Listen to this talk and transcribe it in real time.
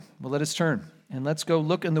Well, let us turn and let's go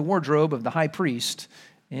look in the wardrobe of the high priest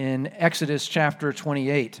in Exodus chapter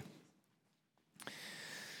 28.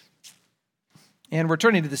 And we're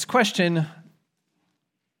turning to this question,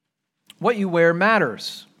 what you wear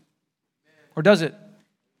matters, or does it?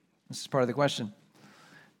 This is part of the question.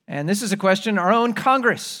 And this is a question our own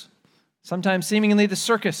Congress, sometimes seemingly the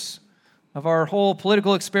circus of our whole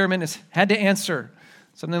political experiment, has had to answer.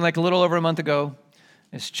 Something like a little over a month ago,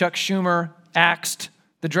 as Chuck Schumer axed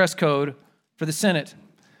the dress code for the Senate.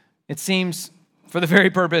 It seems for the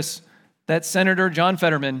very purpose that Senator John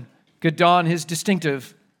Fetterman could don his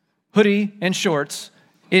distinctive hoodie and shorts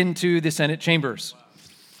into the Senate chambers.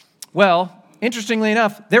 Well, interestingly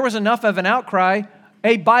enough, there was enough of an outcry,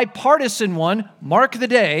 a bipartisan one, mark the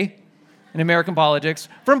day, in American politics,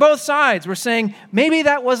 from both sides. We're saying maybe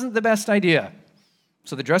that wasn't the best idea.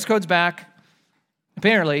 So the dress code's back.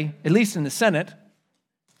 Apparently, at least in the Senate,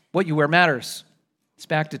 what you wear matters. It's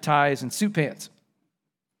back to ties and suit pants.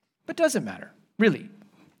 But does it matter, really?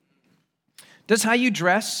 Does how you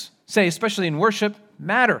dress, say, especially in worship,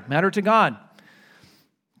 matter to God?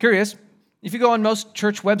 Curious, if you go on most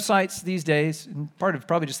church websites these days, and part of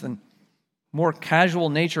probably just the more casual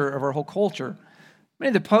nature of our whole culture,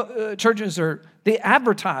 many of the churches they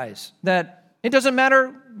advertise that it doesn't matter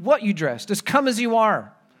what you dress, just come as you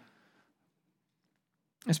are.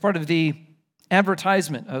 As part of the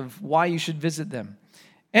advertisement of why you should visit them.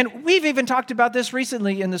 And we've even talked about this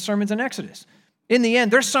recently in the sermons in Exodus. In the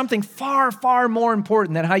end, there's something far, far more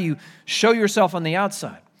important than how you show yourself on the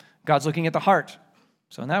outside. God's looking at the heart.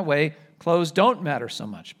 So in that way, clothes don't matter so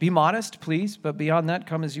much. Be modest, please, but beyond that,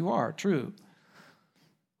 come as you are. True.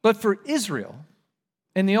 But for Israel,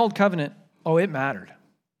 in the Old Covenant, it mattered.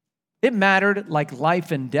 It mattered like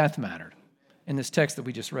life and death mattered in this text that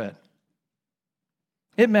we just read.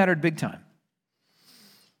 It mattered big time.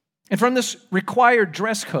 And from this required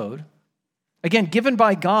dress code, again, given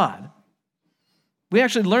by God, we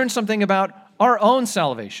actually learn something about our own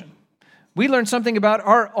salvation. We learn something about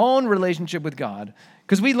our own relationship with God,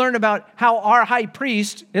 because we learn about how our high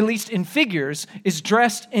priest, at least in figures, is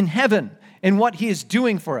dressed in heaven and what he is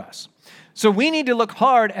doing for us. So we need to look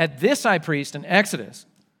hard at this high priest in Exodus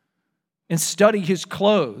and study his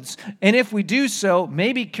clothes. And if we do so,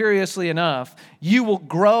 maybe curiously enough, you will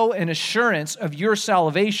grow in assurance of your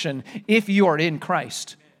salvation if you are in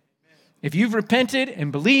Christ. If you've repented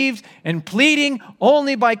and believed and pleading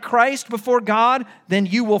only by Christ before God, then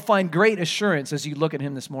you will find great assurance as you look at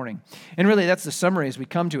him this morning. And really, that's the summary as we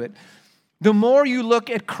come to it. The more you look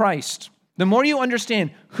at Christ, the more you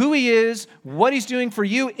understand who he is, what he's doing for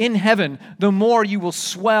you in heaven, the more you will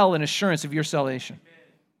swell in assurance of your salvation.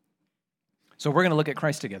 So we're going to look at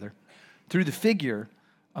Christ together through the figure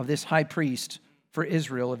of this high priest for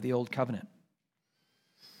Israel of the Old Covenant.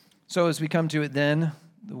 So as we come to it then,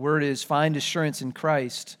 the word is find assurance in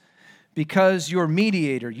Christ, because your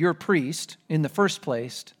mediator, your priest, in the first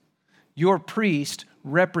place, your priest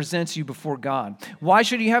represents you before God. Why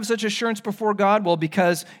should you have such assurance before God? Well,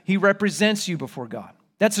 because he represents you before God.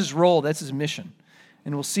 That's his role, that's his mission.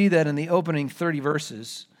 And we'll see that in the opening 30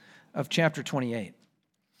 verses of chapter 28.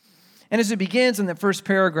 And as it begins in the first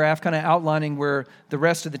paragraph, kind of outlining where the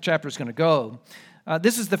rest of the chapter is going to go,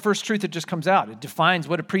 this is the first truth that just comes out. It defines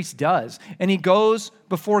what a priest does. And he goes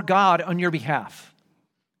before God on your behalf.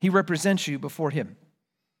 He represents you before him.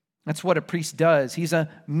 That's what a priest does. He's a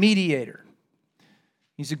mediator.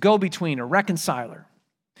 He's a go-between, a reconciler.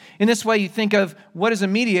 In this way, you think of what is a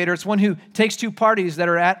mediator? It's one who takes two parties that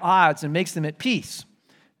are at odds and makes them at peace.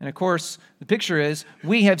 And of course, the picture is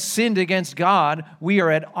we have sinned against God. We are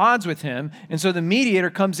at odds with him. And so the mediator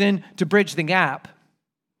comes in to bridge the gap.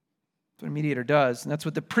 That's what a mediator does. And that's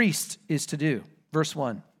what the priest is to do. Verse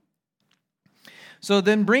 1. So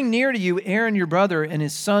then bring near to you Aaron your brother and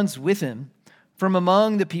his sons with him from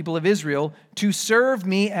among the people of Israel to serve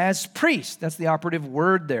me as priests. That's the operative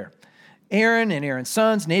word there. Aaron and Aaron's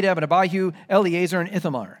sons, Nadab and Abihu, Eleazar and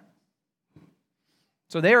Ithamar.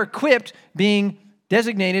 So they are equipped, being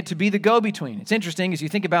designated to be the go-between. It's interesting as you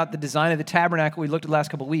think about the design of the tabernacle we looked at the last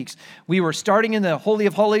couple of weeks. We were starting in the Holy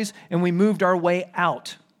of Holies and we moved our way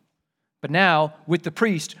out. But now, with the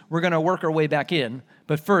priest, we're going to work our way back in.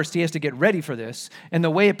 But first, he has to get ready for this. And the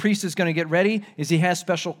way a priest is going to get ready is he has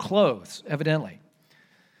special clothes, evidently.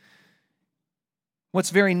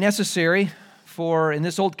 What's very necessary in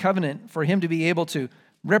this old covenant, for him to be able to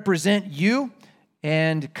represent you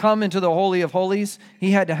and come into the Holy of Holies,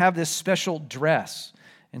 he had to have this special dress.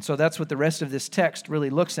 And so that's what the rest of this text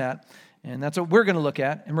really looks at. And that's what we're going to look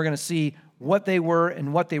at. And we're going to see what they were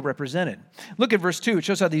and what they represented. Look at verse 2. It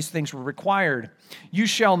shows how these things were required. You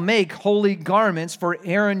shall make holy garments for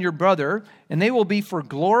Aaron your brother, and they will be for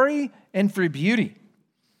glory and for beauty.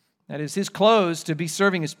 That is, his clothes to be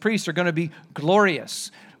serving as priests are going to be glorious.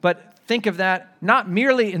 But think of that not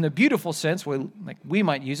merely in the beautiful sense, like we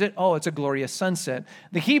might use it, oh, it's a glorious sunset.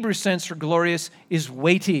 The Hebrew sense for glorious is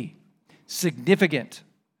weighty, significant,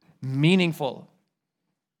 meaningful.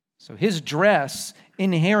 So his dress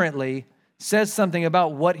inherently says something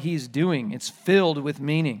about what he's doing. It's filled with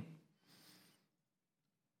meaning.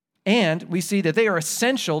 And we see that they are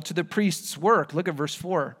essential to the priest's work. Look at verse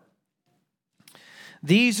 4.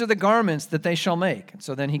 These are the garments that they shall make. And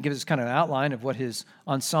so then he gives us kind of an outline of what his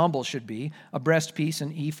ensemble should be: a breastpiece,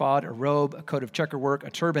 an ephod, a robe, a coat of checkerwork, a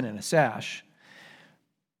turban, and a sash.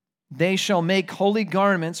 They shall make holy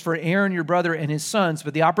garments for Aaron your brother and his sons,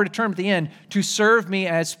 but the operative term at the end, to serve me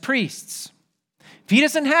as priests. If he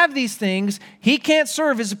doesn't have these things, he can't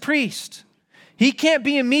serve as a priest. He can't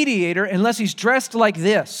be a mediator unless he's dressed like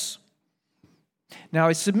this. Now,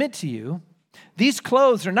 I submit to you, these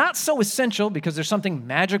clothes are not so essential because there's something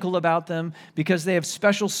magical about them, because they have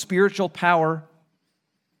special spiritual power.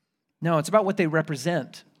 No, it's about what they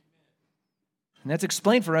represent. And that's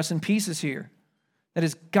explained for us in pieces here. That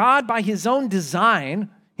is, God, by his own design,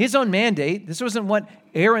 his own mandate, this wasn't what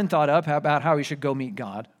Aaron thought up about how he should go meet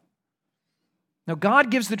God. Now, God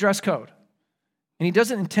gives the dress code, and he does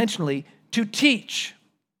it intentionally to teach,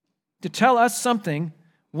 to tell us something,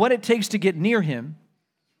 what it takes to get near him.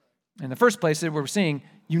 In the first place, that we're seeing,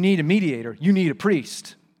 you need a mediator, you need a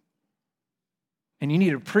priest. And you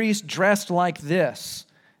need a priest dressed like this,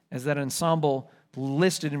 as that ensemble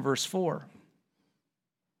listed in verse 4.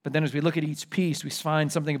 But then as we look at each piece, we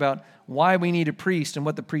find something about why we need a priest and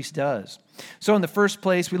what the priest does. So in the first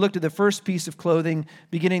place, we looked at the first piece of clothing,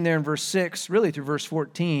 beginning there in verse 6, really through verse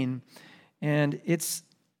 14, and it's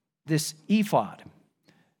this ephod.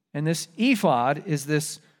 And this ephod is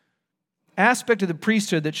this aspect of the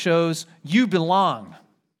priesthood that shows you belong.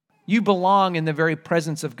 You belong in the very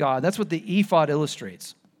presence of God. That's what the ephod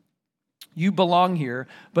illustrates. You belong here,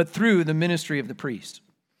 but through the ministry of the priest.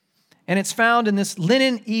 And it's found in this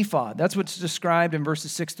linen ephod. That's what's described in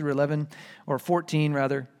verses 6 through 11, or 14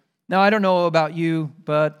 rather. Now, I don't know about you,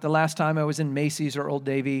 but the last time I was in Macy's or Old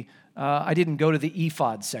Navy, I didn't go to the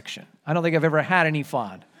ephod section. I don't think I've ever had an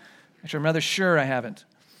ephod. Actually, I'm rather sure I haven't.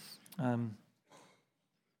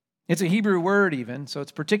 It's a Hebrew word even, so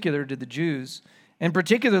it's particular to the Jews, and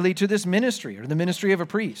particularly to this ministry, or the ministry of a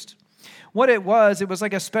priest. What it was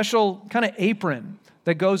like a special kind of apron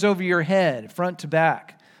that goes over your head, front to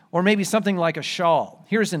back, or maybe something like a shawl.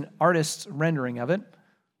 Here's an artist's rendering of it.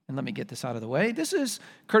 And let me get this out of the way. This is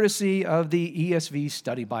courtesy of the ESV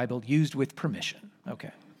Study Bible, used with permission.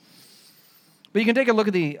 Okay. But you can take a look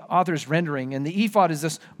at the author's rendering, and the ephod is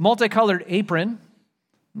this multicolored apron.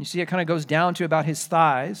 You see it kind of goes down to about his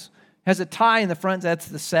thighs. It has a tie in the front, that's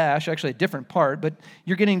the sash, actually a different part, but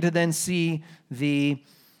you're getting to then see the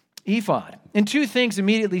ephod. And two things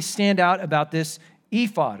immediately stand out about this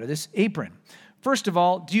ephod, or this apron. First of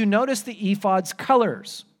all, do you notice the ephod's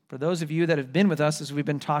colors? For those of you that have been with us as we've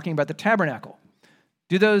been talking about the tabernacle,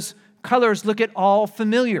 do those colors look at all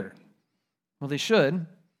familiar? Well, they should.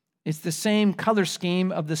 It's the same color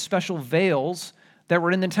scheme of the special veils that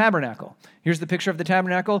were in the tabernacle. Here's the picture of the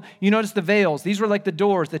tabernacle. You notice the veils. These were like the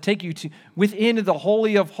doors that take you to within the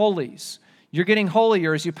Holy of Holies. You're getting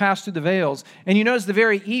holier as you pass through the veils. And you notice the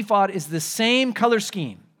very ephod is the same color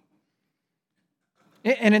scheme.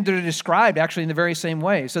 And they're described actually in the very same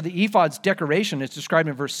way. So the ephod's decoration is described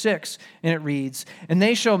in verse 6, and it reads, "And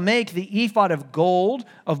they shall make the ephod of gold,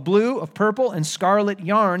 of blue, of purple, and scarlet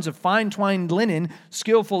yarns of fine twined linen,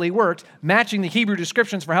 skillfully worked," matching the Hebrew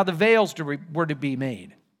descriptions for how the veils were to be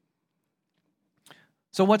made.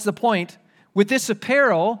 So what's the point? With this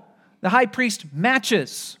apparel, the high priest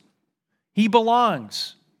matches. He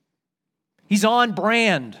belongs. He's on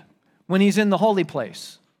brand when he's in the holy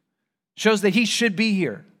place. Shows that he should be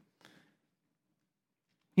here.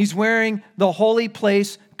 He's wearing the holy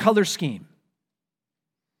place color scheme.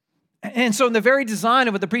 And so in the very design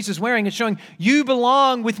of what the priest is wearing, it's showing you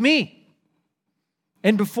belong with me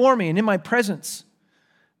and before me and in my presence.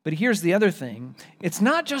 But here's the other thing. It's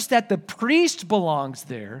not just that the priest belongs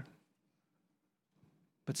there,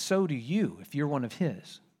 but so do you if you're one of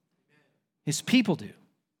his. His people do. And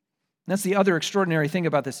that's the other extraordinary thing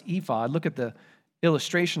about this ephod. Look at the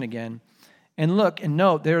illustration again. And look and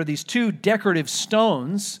note, there are these two decorative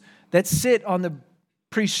stones that sit on the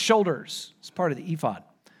priest's shoulders as part of the ephod.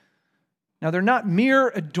 Now, they're not mere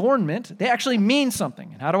adornment. They actually mean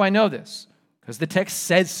something. And how do I know this? Because the text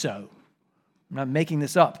says so. I'm not making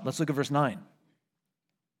this up. Let's look at verse 9.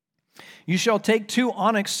 You shall take 2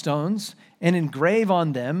 onyx stones and engrave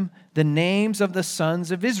on them the names of the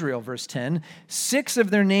sons of Israel. Verse 10, 6 of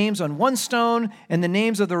their names on one stone, and the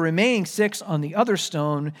names of the remaining 6 on the other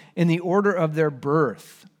stone in the order of their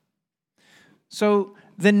birth. So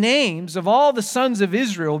the names of all the sons of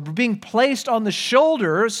Israel were being placed on the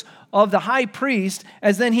shoulders of the high priest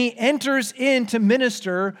as then he enters in to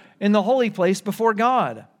minister in the holy place before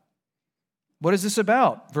God. What is this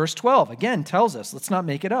about? Verse 12, again, tells us, let's not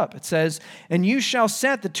make it up. It says, and you shall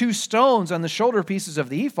set the 2 stones on the shoulder pieces of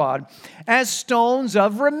the ephod as stones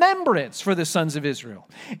of remembrance for the sons of Israel.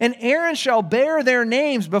 And Aaron shall bear their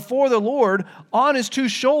names before the Lord on his 2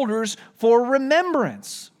 shoulders for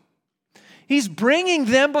remembrance. He's bringing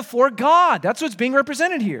them before God. That's what's being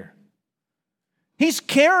represented here. He's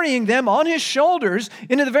carrying them on his shoulders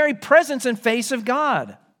into the very presence and face of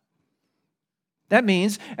God. That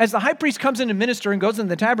means, as the high priest comes in to minister and goes into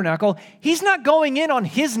the tabernacle, he's not going in on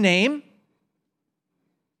his name.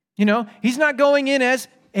 He's not going in as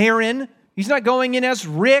Aaron. He's not going in as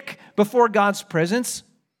Rick before God's presence.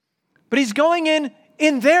 But he's going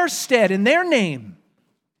in their stead, in their name.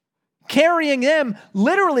 Carrying them,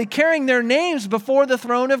 literally carrying their names before the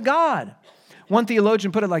throne of God. One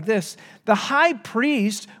theologian put it like this: the high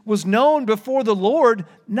priest was known before the Lord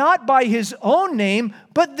not by his own name,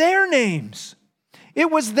 but their names. It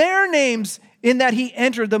was their names in that he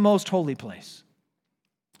entered the most holy place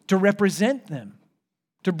to represent them,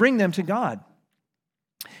 to bring them to God.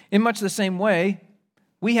 In much the same way,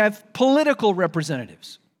 we have political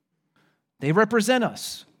representatives. They represent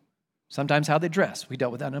us. Sometimes how they dress. We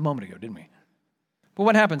dealt with that a moment ago, didn't we? But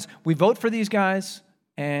what happens? We vote for these guys,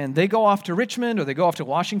 and they go off to Richmond or they go off to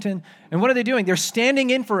Washington. And what are they doing? They're standing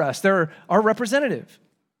in for us. They're our representative.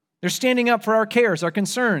 They're standing up for our cares, our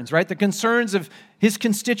concerns, right? The concerns of his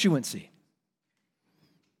constituency.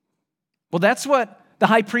 Well, that's what the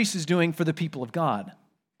high priest is doing for the people of God.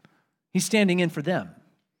 He's standing in for them,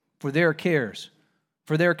 for their cares,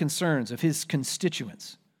 for their concerns of his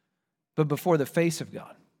constituents, but before the face of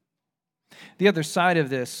God. The other side of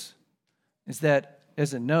this is that,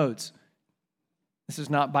 as it notes, this is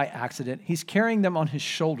not by accident. He's carrying them on his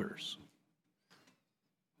shoulders.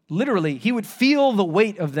 Literally, he would feel the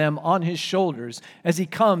weight of them on his shoulders as he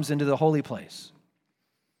comes into the holy place.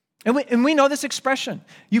 And we know this expression.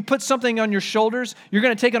 You put something on your shoulders, you're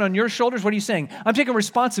going to take it on your shoulders. What are you saying? I'm taking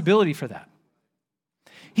responsibility for that.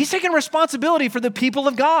 He's taking responsibility for the people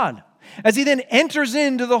of God as he then enters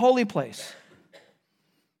into the holy place.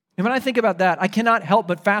 And when I think about that, I cannot help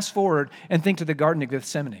but fast forward and think to the Garden of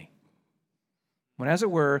Gethsemane, when, as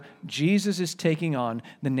it were, Jesus is taking on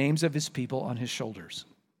the names of his people on his shoulders.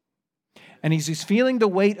 And as he's feeling the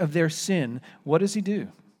weight of their sin, what does he do?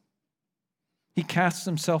 He casts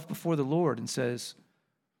himself before the Lord and says,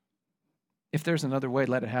 if there's another way,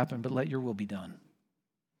 let it happen, but let your will be done.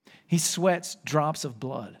 He sweats drops of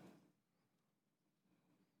blood.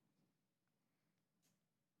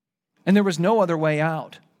 And there was no other way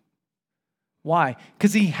out. Why?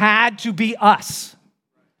 Because he had to be us.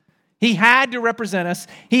 He had to represent us.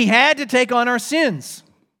 He had to take on our sins.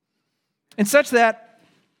 And such that,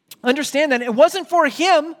 understand that it wasn't for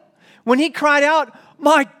him when he cried out,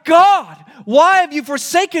 my God, why have you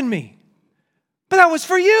forsaken me? But that was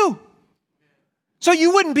for you. So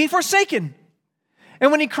you wouldn't be forsaken.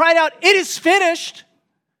 And when he cried out, it is finished,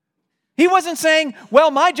 he wasn't saying,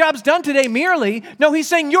 well, my job's done today merely. No, he's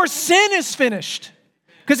saying your sin is finished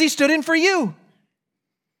because he stood in for you.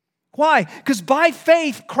 Why? Because by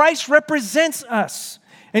faith, Christ represents us.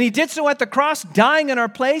 And he did so at the cross, dying in our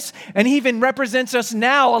place, and he even represents us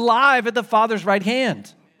now alive at the Father's right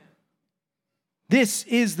hand. This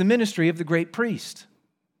is the ministry of the great priest.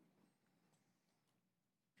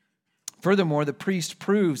 Furthermore, the priest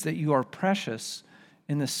proves that you are precious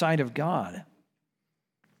in the sight of God.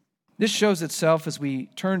 This shows itself as we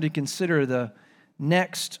turn to consider the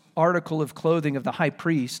next article of clothing of the high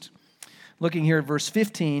priest. Looking here at verse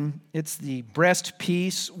 15, it's the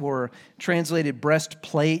breastpiece, or translated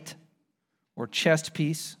breastplate, or chest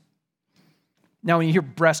piece. Now, when you hear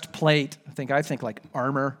breastplate, I think like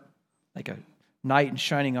armor, like a knight in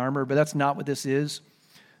shining armor, but that's not what this is.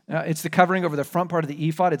 It's the covering over the front part of the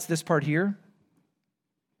ephod. It's this part here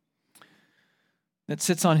that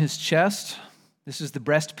sits on his chest. This is the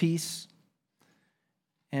breastpiece.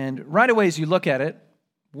 And right away as you look at it,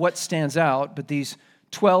 what stands out but these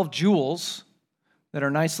 12 jewels that are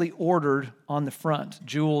nicely ordered on the front.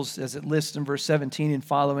 Jewels, as it lists in verse 17 and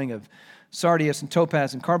following, of sardius and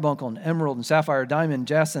topaz and carbuncle and emerald and sapphire, diamond,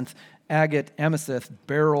 jacinth, agate, amethyst,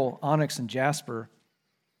 beryl, onyx, and jasper.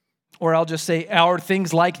 Or I'll just say, are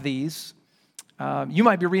things like these. You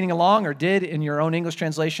might be reading along or did in your own English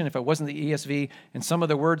translation if it wasn't the ESV and some of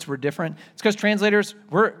the words were different. It's because translators,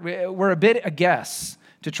 we're a bit a guess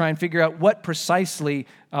to try and figure out what precisely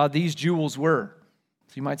these jewels were.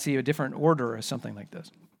 So you might see a different order or something like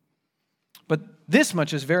this. But this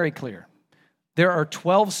much is very clear. There are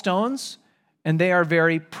 12 stones, and they are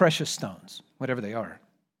very precious stones, whatever they are.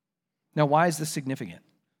 Now, why is this significant?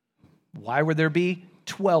 Why would there be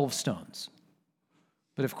 12 stones?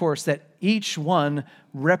 But of course, that each one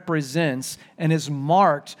represents and is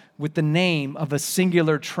marked with the name of a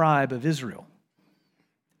singular tribe of Israel.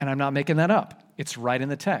 And I'm not making that up. It's right in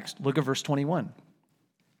the text. Look at verse 21.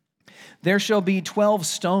 There shall be 12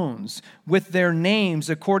 stones with their names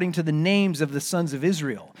according to the names of the sons of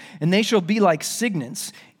Israel, and they shall be like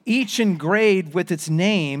signets, each engraved with its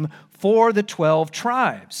name for the 12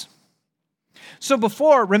 tribes. So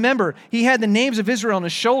before, remember, he had the names of Israel on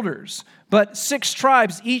his shoulders, but 6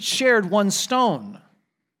 tribes each shared one stone.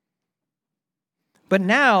 But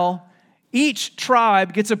now, each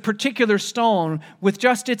tribe gets a particular stone with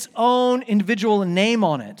just its own individual name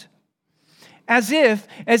on it. As if,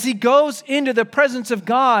 as he goes into the presence of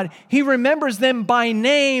God, he remembers them by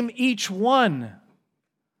name, each one.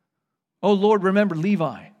 Oh Lord, remember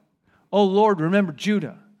Levi. Oh Lord, remember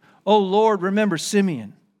Judah. Oh Lord, remember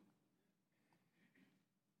Simeon.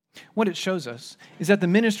 What it shows us is that the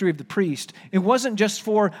ministry of the priest, it wasn't just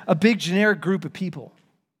for a big generic group of people.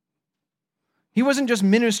 He wasn't just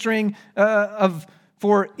ministering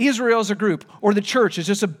for Israel as a group, or the church as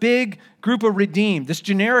just a big group of redeemed, this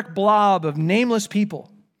generic blob of nameless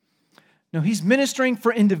people. No, he's ministering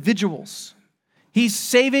for individuals. He's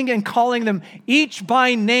saving and calling them each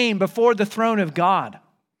by name before the throne of God.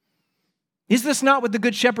 Is this not what the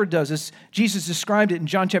Good Shepherd does, as Jesus described it in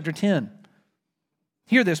John chapter 10?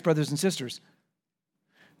 Hear this, brothers and sisters.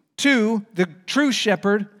 To the true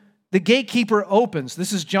shepherd, the gatekeeper opens.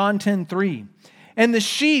 This is John 10:3. And the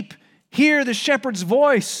sheep hear the shepherd's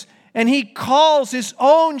voice, and he calls his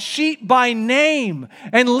own sheep by name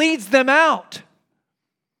and leads them out.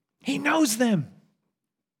 He knows them.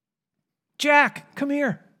 Jack, come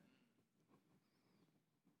here.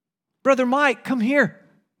 Brother Mike, come here.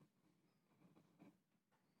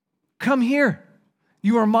 Come here.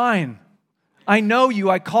 You are mine. I know you.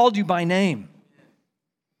 I called you by name.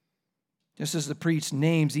 Just as the priest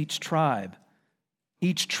names each tribe,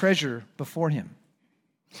 each treasure before him.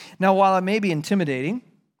 Now, while it may be intimidating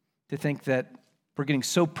to think that we're getting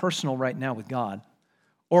so personal right now with God,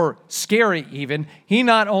 or scary even, he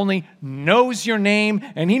not only knows your name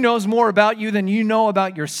and he knows more about you than you know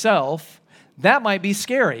about yourself, that might be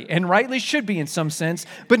scary, and rightly should be in some sense.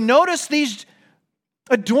 But notice these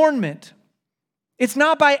adornment. It's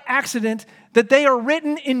not by accident that they are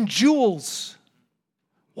written in jewels.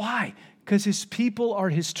 Why? Because his people are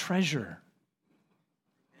his treasure.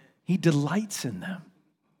 He delights in them.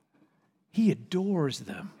 He adores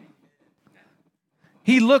them.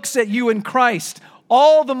 He looks at you in Christ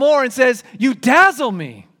all the more and says, you dazzle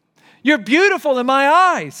me. You're beautiful in my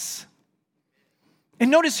eyes. And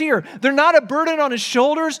notice here, they're not a burden on his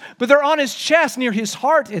shoulders, but they're on his chest, near his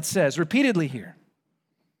heart, it says repeatedly here.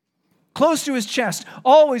 Close to his chest,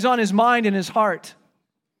 always on his mind and his heart.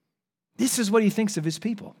 This is what he thinks of his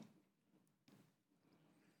people.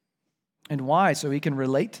 And why? So he can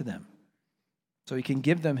relate to them. So he can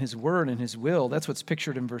give them his word and his will. That's what's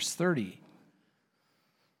pictured in verse 30.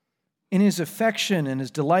 In his affection and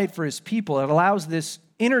his delight for his people, it allows this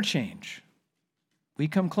interchange. We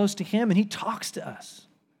come close to him and he talks to us.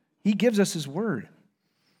 He gives us his word.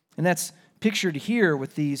 And that's pictured here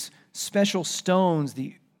with these special stones,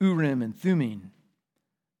 the Urim and Thummim,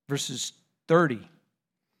 verses 30.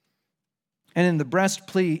 And in the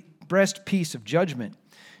breastpiece of judgment,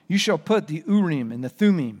 you shall put the Urim and the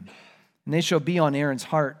Thummim, and they shall be on Aaron's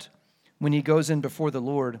heart when he goes in before the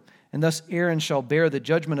Lord. And thus Aaron shall bear the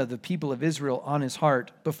judgment of the people of Israel on his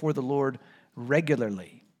heart before the Lord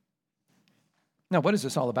regularly. Now, what is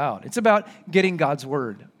this all about? It's about getting God's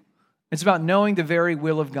word. It's about knowing the very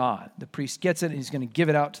will of God. The priest gets it, and he's going to give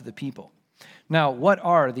it out to the people. Now, what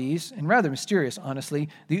are these? And rather mysterious, honestly,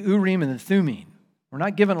 the Urim and the Thummim. We're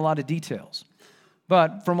not given a lot of details.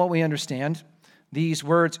 But from what we understand, these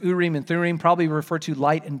words, Urim and Thummim, probably refer to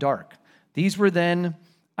light and dark. These were then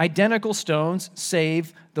identical stones,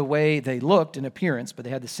 save the way they looked in appearance, but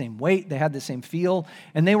they had the same weight, they had the same feel,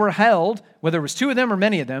 and they were held, whether it was 2 of them or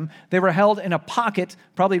many of them, they were held in a pocket,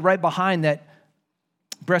 probably right behind that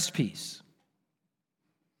breastpiece.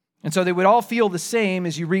 And so they would all feel the same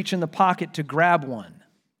as you reach in the pocket to grab one.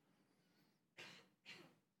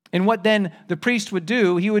 And what then the priest would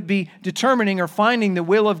do, he would be determining or finding the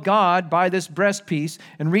will of God by this breastpiece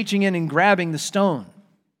and reaching in and grabbing the stone.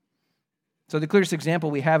 So the clearest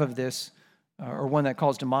example we have of this, or one that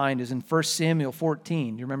calls to mind, is in 1 Samuel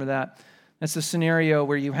 14. Do you remember that? That's the scenario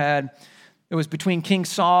where it was between King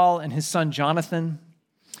Saul and his son Jonathan.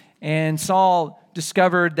 And Saul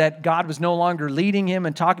discovered that God was no longer leading him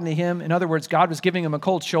and talking to him. In other words, God was giving him a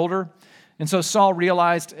cold shoulder. And so Saul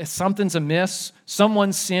realized something's amiss.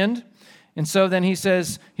 Someone sinned. And so then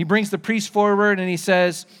he brings the priest forward and he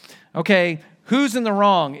says, okay, who's in the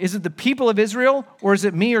wrong? Is it the people of Israel or is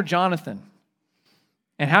it me or Jonathan?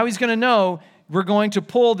 And how he's going to know, we're going to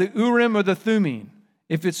pull the Urim or the Thummim.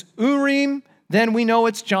 If it's Urim, then we know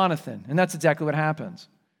it's Jonathan. And that's exactly what happens.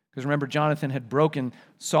 Because remember, Jonathan had broken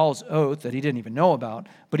Saul's oath that he didn't even know about,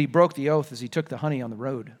 but he broke the oath as he took the honey on the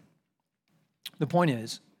road. The point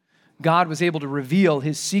is, God was able to reveal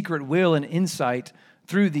his secret will and insight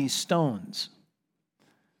through these stones.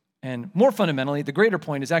 And more fundamentally, the greater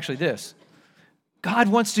point is actually this. God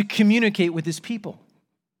wants to communicate with his people.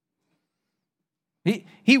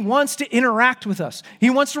 He wants to interact with us.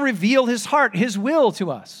 He wants to reveal his heart, his will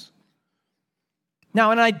to us.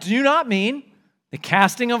 Now, and I do not mean the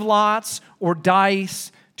casting of lots or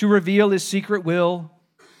dice to reveal his secret will,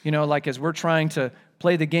 like as we're trying to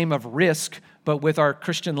play the game of Risk, but with our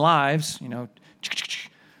Christian lives,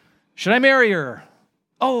 should I marry her?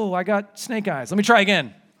 Oh, I got snake eyes. Let me try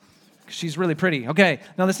again. She's really pretty. Okay,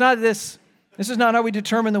 now that's not this. This is not how we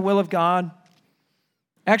determine the will of God.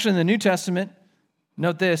 Actually, in the New Testament,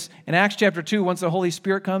 note this, in Acts chapter 2, once the Holy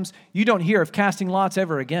Spirit comes, you don't hear of casting lots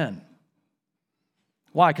ever again.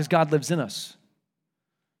 Why? Because God lives in us.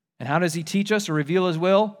 And how does he teach us or reveal his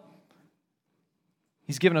will?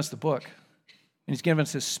 He's given us the book. And he's given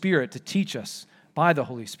us his Spirit to teach us by the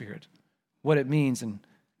Holy Spirit what it means and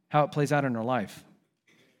how it plays out in our life.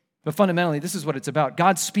 But fundamentally, this is what it's about.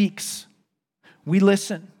 God speaks. We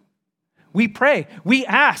listen. We pray. We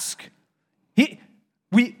ask.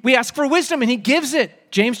 We ask for wisdom and he gives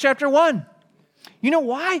it. James chapter 1. You know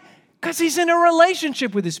why? Because he's in a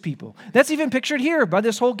relationship with his people. That's even pictured here by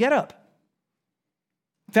this whole getup.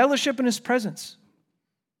 Fellowship in his presence.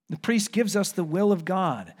 The priest gives us the will of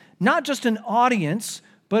God. Not just an audience,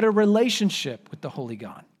 but a relationship with the holy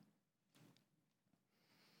God.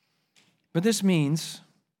 But this means,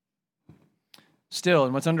 still,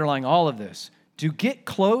 and what's underlying all of this, to get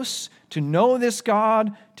close, to know this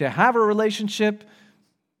God, to have a relationship,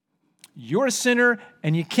 you're a sinner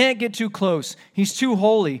and you can't get too close. He's too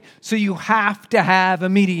holy, so you have to have a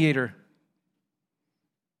mediator.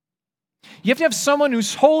 You have to have someone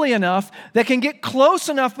who's holy enough that can get close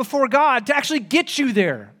enough before God to actually get you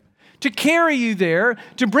there, to carry you there,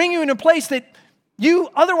 to bring you in a place that you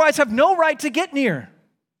otherwise have no right to get near.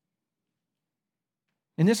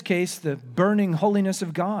 In this case, the burning holiness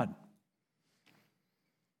of God.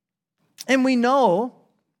 And we know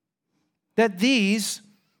that these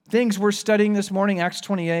things we're studying this morning, Acts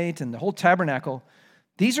 28 and the whole tabernacle,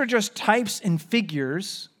 these are just types and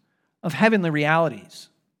figures of heavenly realities.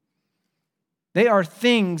 They are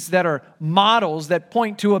things that are models that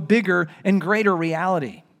point to a bigger and greater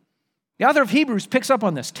reality. The author of Hebrews picks up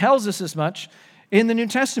on this, tells us as much in the New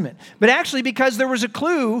Testament. But actually, because there was a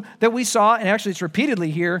clue that we saw, and actually it's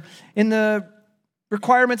repeatedly here, in the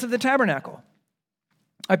requirements of the tabernacle.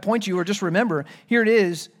 I point you, or just remember, here it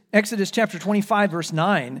is, Exodus chapter 25, verse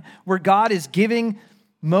 9, where God is giving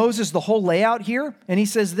Moses the whole layout here. And he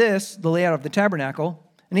says this, the layout of the tabernacle.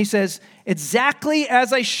 And he says, exactly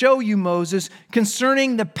as I show you, Moses,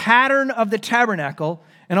 concerning the pattern of the tabernacle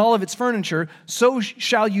and all of its furniture, so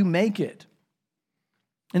shall you make it.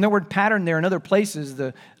 And the word pattern there in other places,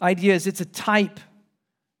 the idea is it's a type,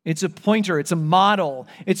 it's a pointer, it's a model.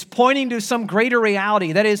 It's pointing to some greater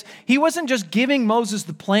reality. That is, he wasn't just giving Moses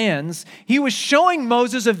the plans, he was showing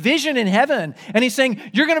Moses a vision in heaven. And he's saying,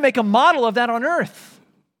 you're going to make a model of that on earth.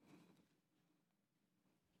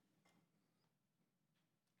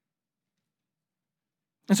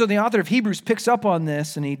 And so the author of Hebrews picks up on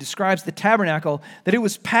this and he describes the tabernacle, that it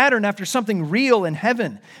was patterned after something real in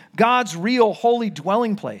heaven, God's real holy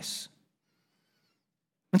dwelling place.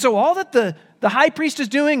 And so all that the high priest is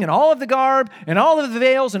doing and all of the garb and all of the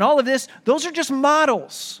veils and all of this, those are just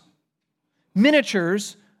models,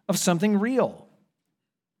 miniatures of something real.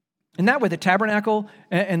 And that way the tabernacle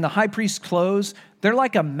and the high priest's clothes, they're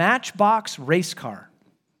like a Matchbox race car.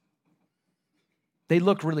 They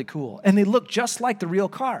look really cool, and they look just like the real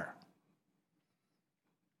car.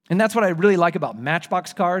 And that's what I really like about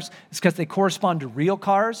Matchbox cars, is because they correspond to real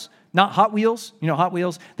cars, not Hot Wheels. You know, Hot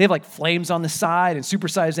Wheels, they have like flames on the side and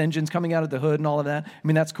supersized engines coming out of the hood and all of that. I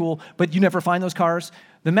mean, that's cool, but you never find those cars.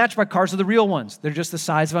 The Matchbox cars are the real ones. They're just the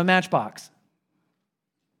size of a Matchbox.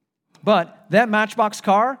 But that Matchbox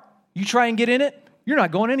car, you try and get in it, you're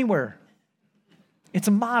not going anywhere. It's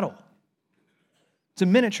a model. It's a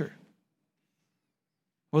miniature.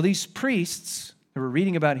 Well, these priests that we're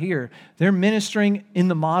reading about here, they're ministering in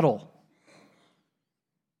the model.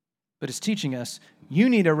 But it's teaching us, you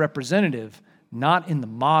need a representative, not in the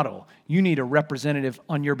model. You need a representative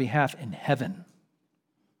on your behalf in heaven,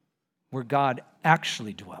 where God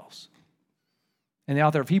actually dwells. And the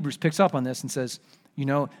author of Hebrews picks up on this and says, you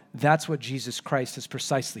know, that's what Jesus Christ has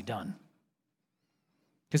precisely done.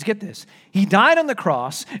 Because get this, he died on the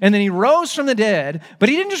cross and then he rose from the dead, but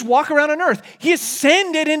he didn't just walk around on earth. He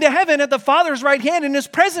ascended into heaven at the Father's right hand in his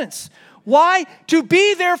presence. Why? To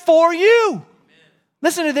be there for you. Amen.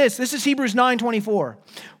 Listen to this. This is Hebrews 9:24.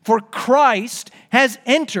 For Christ has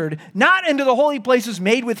entered not into the holy places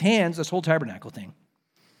made with hands, this whole tabernacle thing,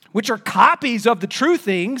 which are copies of the true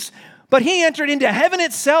things, but he entered into heaven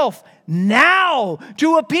itself now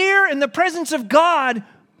to appear in the presence of God.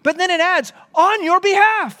 But then it adds, on your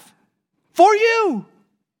behalf, for you.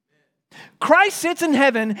 Christ sits in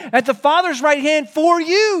heaven at the Father's right hand for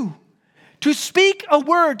you, to speak a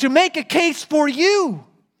word, to make a case for you,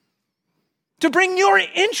 to bring your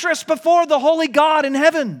interest before the holy God in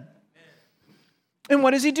heaven. And what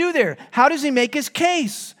does he do there? How does he make his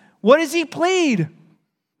case? What does he plead?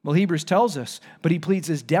 Well, Hebrews tells us, but he pleads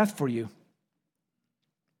his death for you.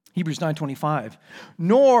 Hebrews 9:25.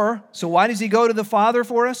 Nor, so why does he go to the Father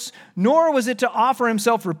for us? Nor was it to offer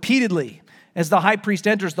himself repeatedly, as the high priest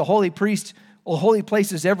enters the holy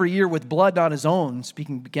places every year with blood on his own,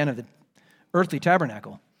 speaking again of the earthly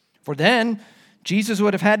tabernacle. For then Jesus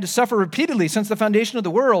would have had to suffer repeatedly since the foundation of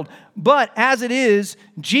the world. But as it is,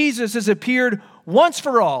 Jesus has appeared once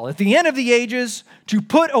for all at the end of the ages to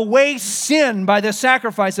put away sin by the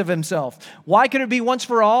sacrifice of himself. Why could it be once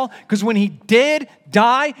for all? Because when he did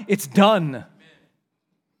die, it's done.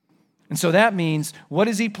 And so that means, what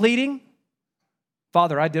is he pleading?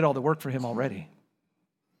 Father, I did all the work for him already.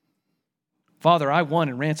 Father, I won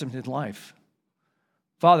and ransomed his life.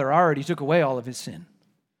 Father, I already took away all of his sin.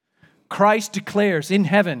 Christ declares in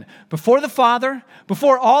heaven, before the Father,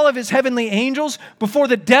 before all of his heavenly angels, before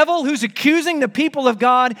the devil who's accusing the people of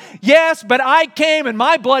God, yes, but I came and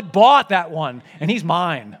my blood bought that one, and he's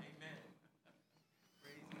mine.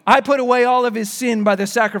 I put away all of his sin by the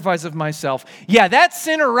sacrifice of myself. Yeah, that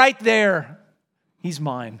sinner right there, he's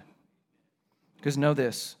mine. Because know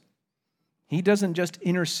this, he doesn't just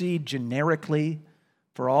intercede generically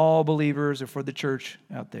for all believers or for the church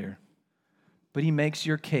out there, but he makes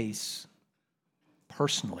your case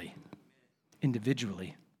personally,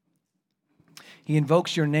 individually. He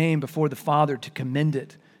invokes your name before the Father to commend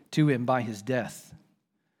it to him by his death.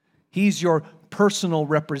 He's your personal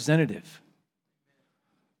representative.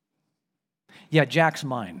 Yeah, Jack's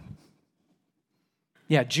mine.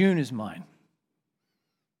 Yeah, June is mine.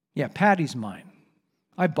 Yeah, Patty's mine.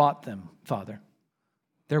 I bought them, Father.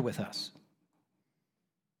 They're with us.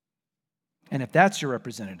 And if that's your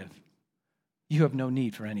representative, you have no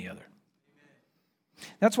need for any other.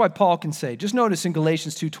 That's why Paul can say, just notice in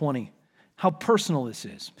Galatians 2:20, how personal this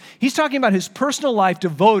is. He's talking about his personal life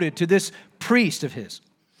devoted to this priest of his.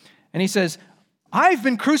 And he says, I've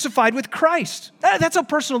been crucified with Christ. That's how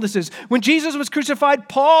personal this is. When Jesus was crucified,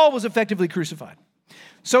 Paul was effectively crucified.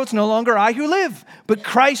 So it's no longer I who live, but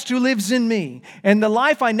Christ who lives in me. And the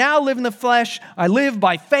life I now live in the flesh, I live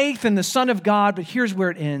by faith in the Son of God. But here's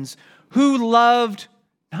where it ends. Who loved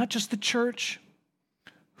not just the church,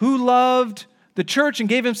 who loved the church and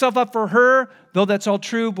gave himself up for her, though that's all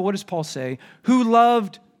true, but what does Paul say? Who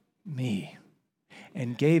loved me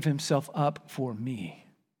and gave himself up for me.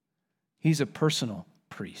 He's a personal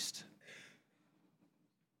priest.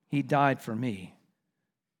 He died for me.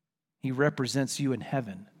 He represents you in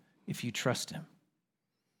heaven if you trust him.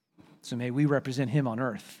 So may we represent him on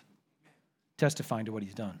earth, testifying to what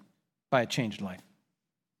he's done by a changed life.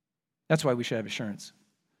 That's why we should have assurance.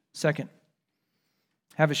 Second,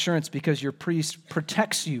 have assurance because your priest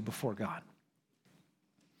protects you before God.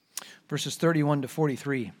 Verses 31 to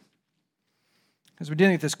 43. As we're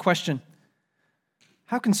dealing with this question,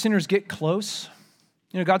 how can sinners get close?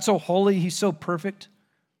 You know, God's so holy, he's so perfect.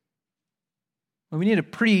 Well, we need a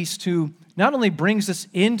priest who not only brings us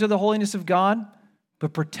into the holiness of God,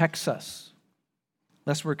 but protects us,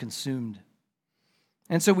 lest we're consumed.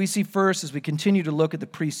 And so we see first, as we continue to look at the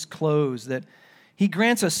priest's clothes, that he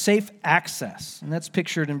grants us safe access. And that's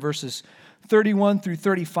pictured in verses 31 through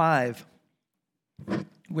 35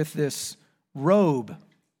 with this robe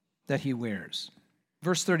that he wears.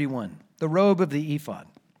 Verse 31, the robe of the ephod.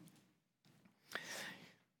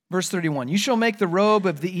 Verse 31, you shall make the robe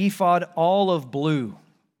of the ephod all of blue.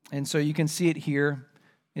 And so you can see it here.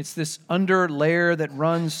 It's this under layer that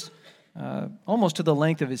runs almost to the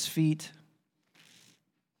length of his feet.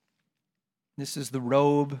 This is the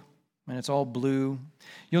robe, and it's all blue.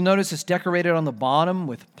 You'll notice it's decorated on the bottom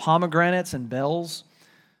with pomegranates and bells.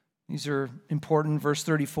 These are important. Verse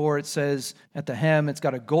 34, it says at the hem, it's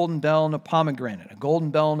got a golden bell and a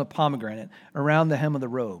golden bell and a pomegranate around the hem of the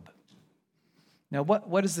robe. Now,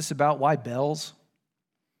 what is this about? Why bells?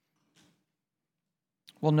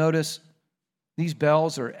 Well, notice these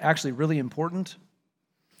bells are actually really important.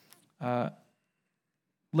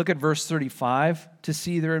 Look at verse 35 to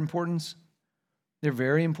see their importance. They're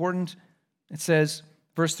very important. It says,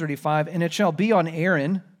 verse 35, and it shall be on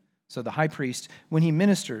Aaron, so the high priest, when he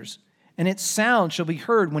ministers, and its sound shall be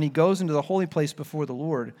heard when he goes into the holy place before the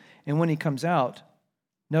Lord, and when he comes out,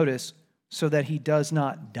 notice, so that he does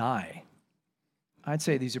not die. I'd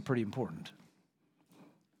say these are pretty important.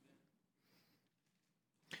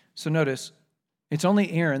 So notice, it's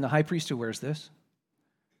only Aaron, the high priest, who wears this.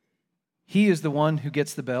 He is the one who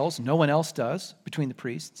gets the bells. No one else does between the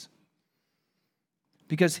priests.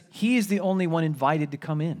 Because he is the only one invited to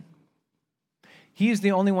come in. He is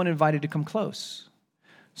the only one invited to come close.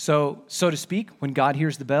 So to speak, when God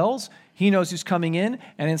hears the bells, he knows who's coming in,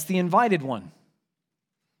 and it's the invited one,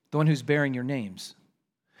 the one who's bearing your names.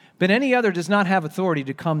 But any other does not have authority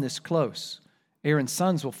to come this close. Aaron's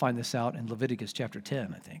sons will find this out in Leviticus chapter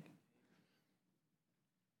 10, I think.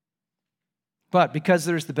 But because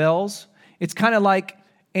there's the bells, it's kind of like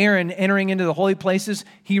Aaron entering into the holy places.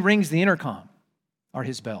 He rings the intercom, are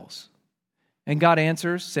his bells. And God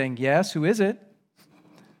answers saying, yes, who is it?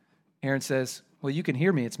 Aaron says, well, you can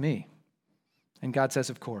hear me, it's me. And God says,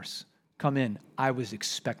 of course, come in. I was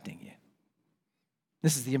expecting you.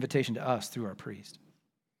 This is the invitation to us through our priest.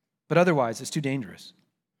 But otherwise, it's too dangerous.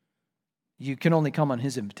 You can only come on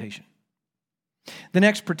his invitation. The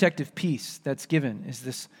next protective piece that's given is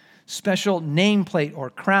this special nameplate or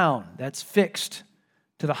crown that's fixed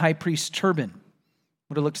to the high priest's turban.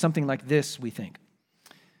 Would have looked something like this, we think.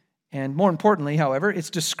 And more importantly, however, it's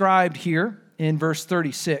described here in verse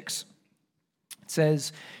 36. It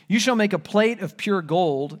says, you shall make a plate of pure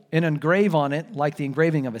gold and engrave on it like the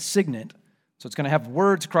engraving of a signet. So it's going to have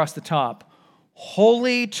words across the top.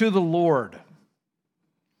 Holy to the Lord.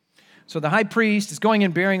 So the high priest is going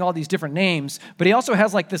and bearing all these different names, but he also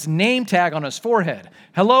has like this name tag on his forehead.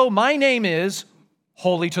 Hello, my name is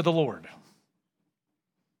Holy to the Lord.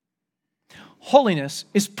 Holiness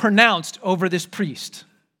is pronounced over this priest.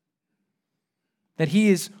 That he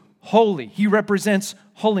is holy. He represents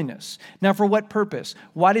holiness. Now, for what purpose?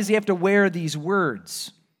 Why does he have to wear these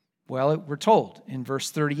words? Well, we're told in verse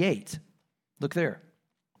 38. Look there.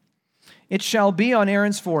 It shall be on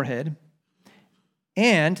Aaron's forehead,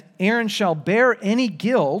 and Aaron shall bear any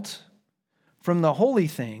guilt from the holy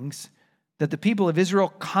things that the people of Israel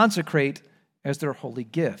consecrate as their holy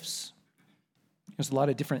gifts. There's a lot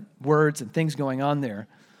of different words and things going on there,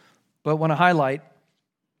 but I want to highlight,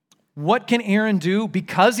 what can Aaron do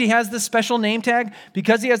because he has this special name tag,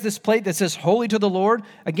 because he has this plate that says holy to the Lord?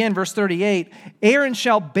 Again, verse 38, Aaron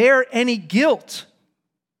shall bear any guilt.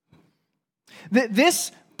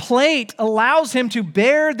 This plate allows him to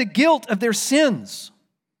bear the guilt of their sins.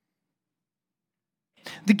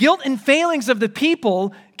 The guilt and failings of the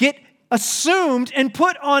people get assumed and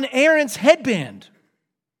put on Aaron's headband.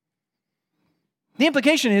 The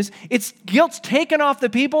implication is it's guilt's taken off the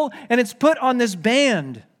people and it's put on this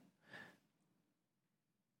band.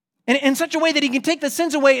 And in such a way that he can take the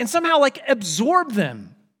sins away and somehow like absorb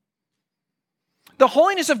them. The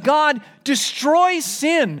holiness of God destroys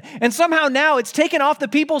sin, and somehow now it's taken off the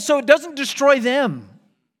people so it doesn't destroy them,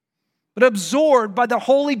 but absorbed by the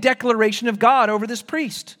holy declaration of God over this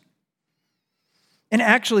priest. And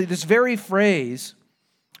actually, this very phrase,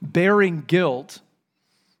 bearing guilt,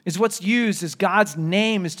 is what's used as God's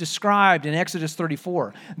name is described in Exodus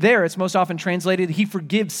 34. There, it's most often translated, he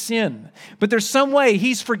forgives sin. But there's some way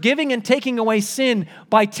he's forgiving and taking away sin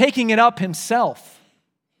by taking it up himself.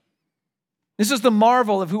 This is the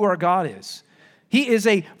marvel of who our God is. He is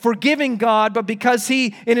a forgiving God, but because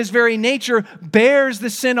he, in his very nature, bears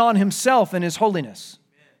the sin on himself in his holiness.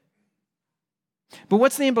 But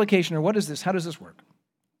what's the implication, or what is this? How does this work?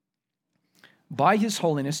 By his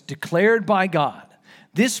holiness, declared by God,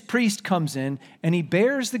 this priest comes in and he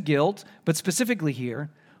bears the guilt, but specifically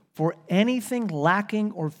here, for anything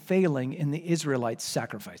lacking or failing in the Israelites'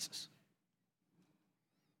 sacrifices.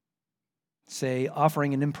 say,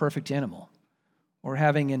 offering an imperfect animal or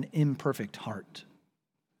having an imperfect heart.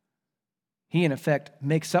 He, in effect,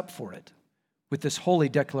 makes up for it with this holy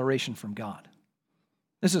declaration from God.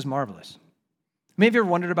 This is marvelous. Have you ever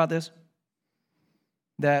wondered about this?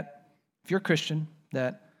 That if you're a Christian,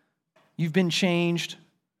 that you've been changed,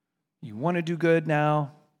 you want to do good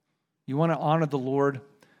now, you want to honor the Lord,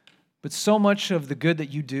 but so much of the good that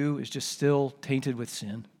you do is just still tainted with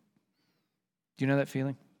sin. Do you know that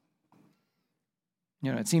feeling?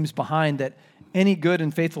 It seems behind that any good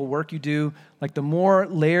and faithful work you do, like the more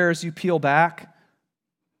layers you peel back,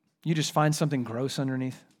 you just find something gross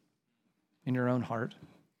underneath in your own heart.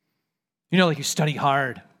 Like you study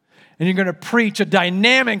hard, and you're going to preach a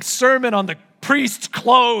dynamic sermon on the priest's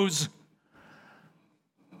clothes.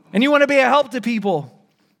 And you want to be a help to people.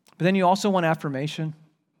 But then you also want affirmation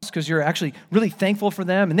because you're actually really thankful for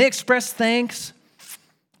them. And they express thanks.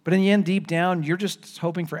 But in the end, deep down, you're just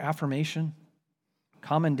hoping for affirmation,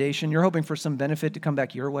 commendation. You're hoping for some benefit to come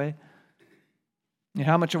back your way. And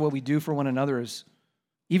how much of what we do for one another is,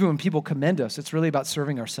 even when people commend us, it's really about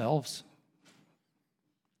serving ourselves.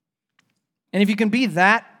 And if you can be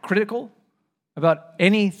that critical about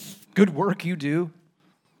any good work you do,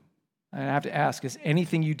 I have to ask, is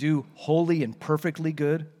anything you do wholly and perfectly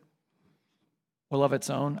good? Well, of its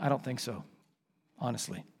own? I don't think so,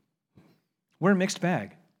 honestly. We're a mixed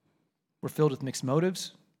bag. We're filled with mixed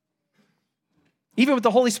motives. Even with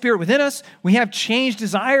the Holy Spirit within us, we have changed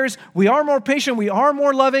desires. We are more patient. We are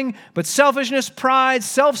more loving. But selfishness, pride,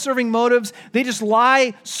 self-serving motives, they just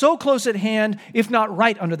lie so close at hand, if not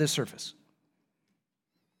right under the surface.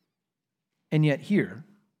 And yet here,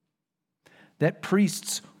 that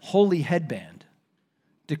priest's holy headband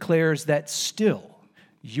declares that still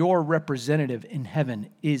your representative in heaven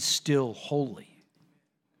is still holy.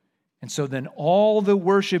 And so then all the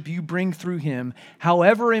worship you bring through him,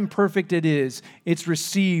 however imperfect it is, it's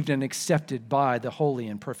received and accepted by the holy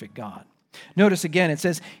and perfect God. Notice again, it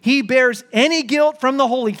says, he bears any guilt from the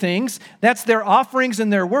holy things, that's their offerings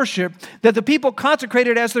and their worship, that the people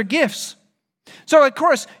consecrated as their gifts. So, of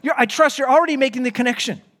course, I trust you're already making the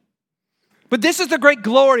connection. But this is the great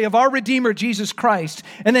glory of our Redeemer, Jesus Christ,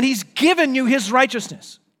 and that he's given you his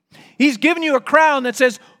righteousness. He's given you a crown that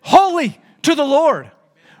says, holy to the Lord,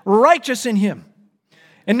 righteous in him.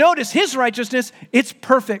 And notice his righteousness, it's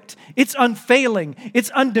perfect, it's unfailing,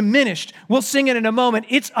 it's undiminished. We'll sing it in a moment.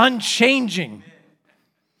 It's unchanging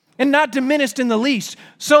and not diminished in the least,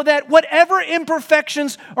 so that whatever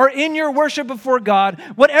imperfections are in your worship before God,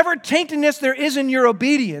 whatever taintedness there is in your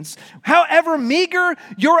obedience, however meager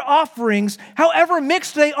your offerings, however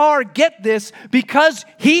mixed they are, get this, because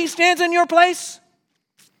he stands in your place,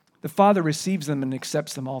 the Father receives them and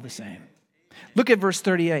accepts them all the same. Look at verse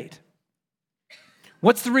 38.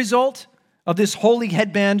 What's the result of this holy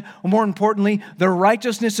headband? Or more importantly, the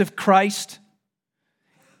righteousness of Christ.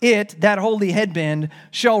 That holy headband,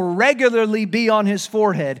 shall regularly be on his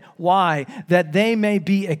forehead. Why? That they may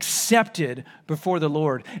be accepted before the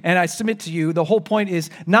Lord. And I submit to you, the whole point is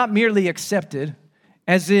not merely accepted,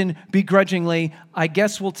 as in begrudgingly, I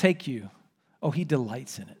guess we'll take you. Oh, he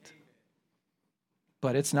delights in it.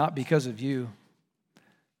 But it's not because of you.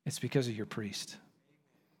 It's because of your priest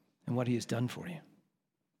and what he has done for you.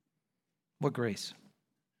 What grace.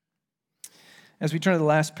 As we turn to the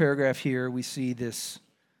last paragraph here, we see this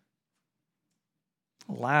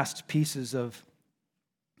last pieces of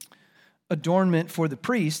adornment for the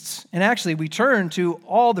priests. And actually, we turn to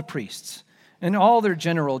all the priests and all their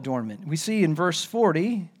general adornment. We see in verse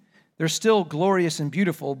 40, they're still glorious and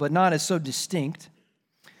beautiful, but not as so distinct.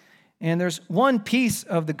 And there's one piece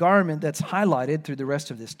of the garment that's highlighted through the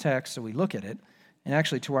rest of this text, so we look at it. And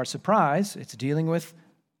actually, to our surprise, it's dealing with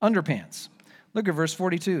underpants. Look at verse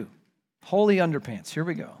 42. Holy underpants. Here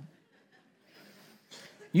we go.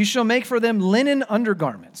 You shall make for them linen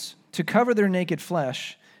undergarments to cover their naked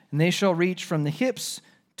flesh, and they shall reach from the hips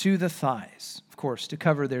to the thighs, of course, to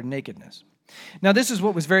cover their nakedness. Now, this is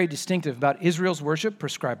what was very distinctive about Israel's worship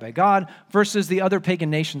prescribed by God versus the other pagan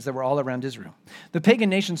nations that were all around Israel. The pagan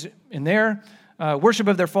nations in their worship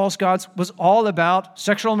of their false gods was all about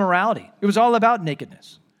sexual immorality. It was all about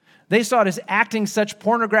nakedness. They saw it as acting such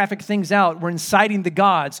pornographic things out were inciting the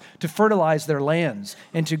gods to fertilize their lands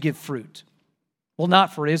and to give fruit. Well,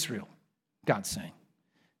 not for Israel, God's saying.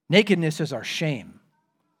 Nakedness is our shame.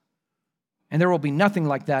 And there will be nothing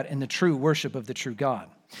like that in the true worship of the true God.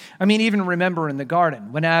 I mean, even remember in the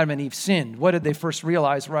garden, when Adam and Eve sinned, what did they first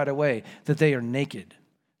realize right away? That they are naked.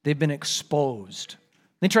 They've been exposed.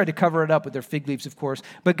 They tried to cover it up with their fig leaves, of course,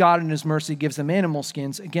 but God in his mercy gives them animal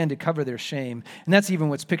skins, again, to cover their shame. And that's even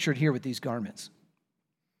what's pictured here with these garments.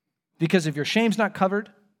 Because if your shame's not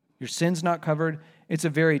covered, your sin's not covered. It's a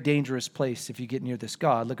very dangerous place if you get near this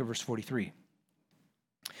God. Look at verse 43.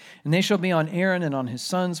 And they shall be on Aaron and on his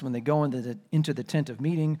sons when they go into the tent of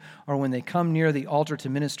meeting, or when they come near the altar to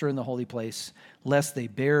minister in the holy place, lest they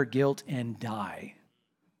bear guilt and die.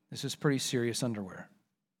 This is pretty serious underwear.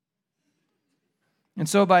 And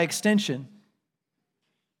so by extension,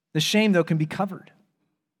 the shame, though, can be covered.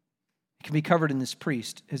 It can be covered in this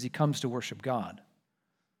priest as he comes to worship God.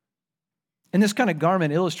 And this kind of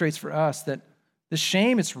garment illustrates for us that the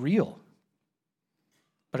shame, it's real.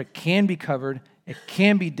 But it can be covered. It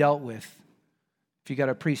can be dealt with if you got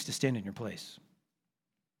a priest to stand in your place.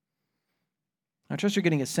 I trust you're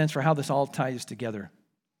getting a sense for how this all ties together.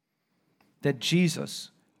 That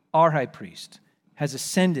Jesus, our high priest, has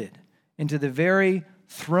ascended into the very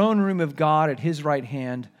throne room of God at his right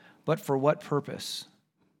hand, but for what purpose?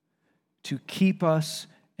 To keep us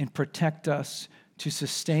and protect us, to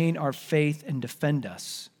sustain our faith and defend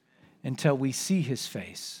us until we see his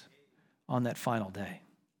face on that final day.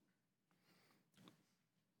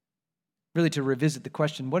 Really, to revisit the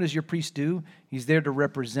question, what does your priest do? He's there to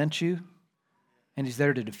represent you, and he's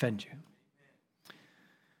there to defend you.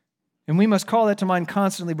 And we must call that to mind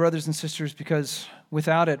constantly, brothers and sisters, because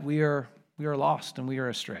without it, we are lost and we are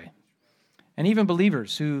astray. And even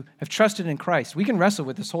believers who have trusted in Christ, we can wrestle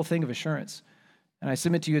with this whole thing of assurance. And I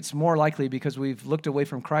submit to you, it's more likely because we've looked away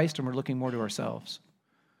from Christ and we're looking more to ourselves.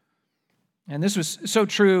 And this was so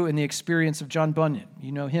true in the experience of John Bunyan.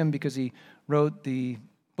 You know him because he wrote the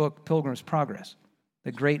book Pilgrim's Progress,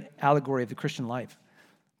 the great allegory of the Christian life.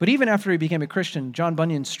 But even after he became a Christian, John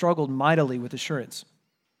Bunyan struggled mightily with assurance.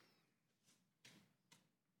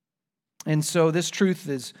 And so this truth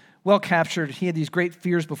is well captured. He had these great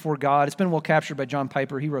fears before God. It's been well captured by John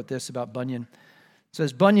Piper. He wrote this about Bunyan. It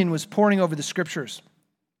says, Bunyan was poring over the scriptures,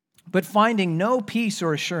 but finding no peace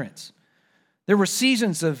or assurance. There were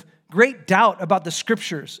seasons of great doubt about the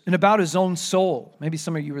scriptures and about his own soul. Maybe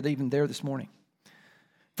some of you were even there this morning.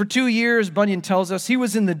 For 2 years, Bunyan tells us, he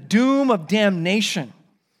was in the doom of damnation.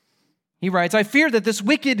 He writes, I fear that this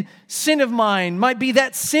wicked sin of mine might be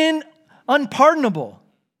that sin unpardonable.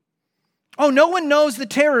 Oh, no one knows the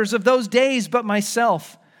terrors of those days but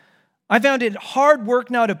myself. I found it hard work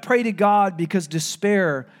now to pray to God because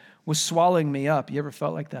despair was swallowing me up. You ever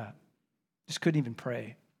felt like that? Just couldn't even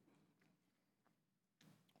pray.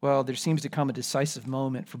 Well, there seems to come a decisive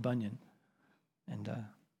moment for Bunyan. And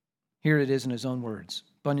here it is in his own words.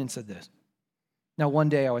 Bunyan said this. Now one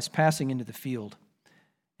day I was passing into the field,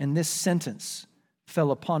 and this sentence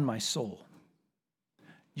fell upon my soul.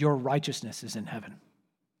 Your righteousness is in heaven.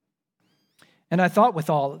 And I thought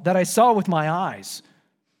withal that I saw with my eyes,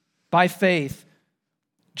 by faith,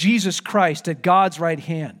 Jesus Christ at God's right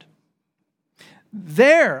hand.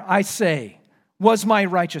 There, I say, was my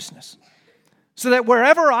righteousness. So that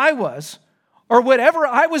wherever I was, or whatever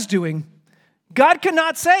I was doing, God could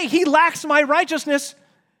not say he lacks my righteousness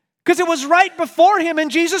because it was right before him in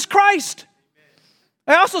Jesus Christ.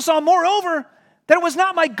 I also saw, moreover, that it was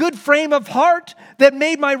not my good frame of heart that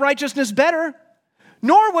made my righteousness better,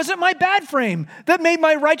 nor was it my bad frame that made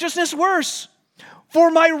my righteousness worse. For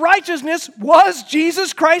my righteousness was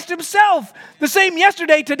Jesus Christ himself, the same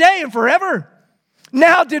yesterday, today, and forever.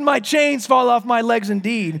 Now did my chains fall off my legs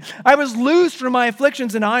indeed. I was loosed from my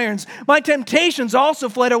afflictions and irons. My temptations also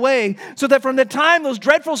fled away, so that from the time those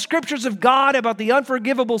dreadful scriptures of God about the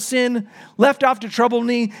unforgivable sin left off to trouble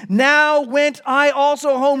me, now went I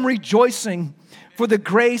also home rejoicing for the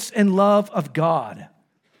grace and love of God,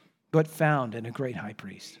 but found in a great high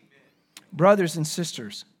priest. Brothers and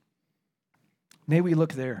sisters, may we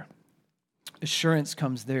look there. Assurance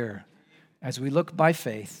comes there as we look by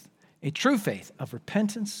faith, a true faith of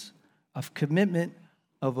repentance, of commitment,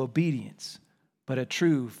 of obedience, but a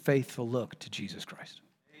true faithful look to Jesus Christ.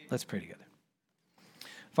 Let's pray together.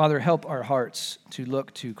 Father, help our hearts to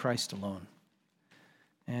look to Christ alone.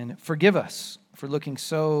 And forgive us for looking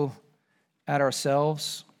so at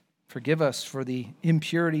ourselves. Forgive us for the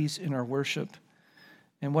impurities in our worship.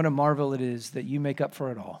 And what a marvel it is that you make up for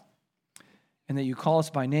it all. And that you call us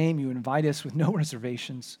by name, you invite us with no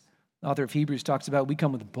reservations. The author of Hebrews talks about we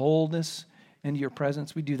come with boldness into your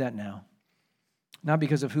presence. We do that now. Not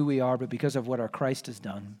because of who we are, but because of what our Christ has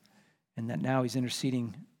done. And that now he's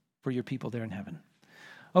interceding for your people there in heaven.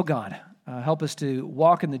 Oh God, help us to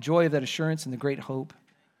walk in the joy of that assurance and the great hope.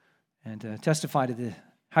 And testify to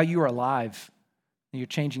how you are alive and you're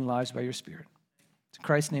changing lives by your Spirit. It's in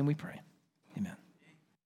Christ's name we pray.